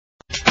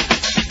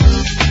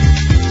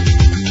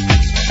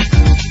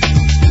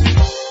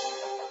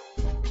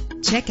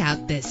Check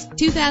out this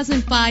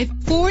 2005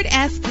 Ford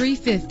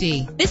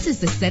F-350. This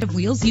is the set of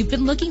wheels you've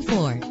been looking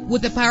for,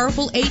 with a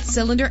powerful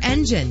 8-cylinder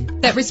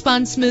engine that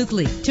responds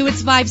smoothly to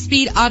its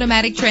 5-speed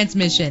automatic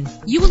transmission.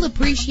 You will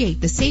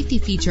appreciate the safety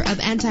feature of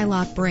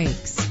anti-lock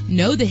brakes.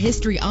 Know the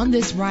history on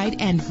this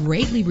ride and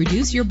greatly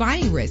reduce your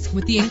buying risk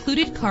with the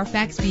included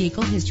Carfax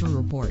Vehicle History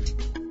Report.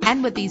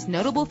 And with these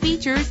notable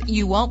features,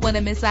 you won't want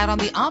to miss out on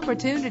the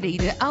opportunity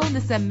to own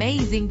this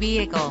amazing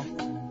vehicle.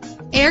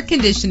 Air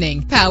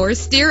conditioning, power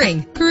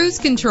steering, cruise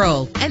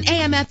control, and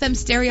AM/FM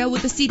stereo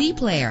with a CD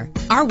player.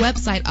 Our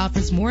website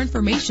offers more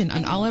information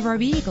on all of our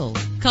vehicles.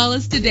 Call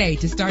us today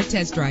to start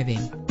test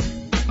driving.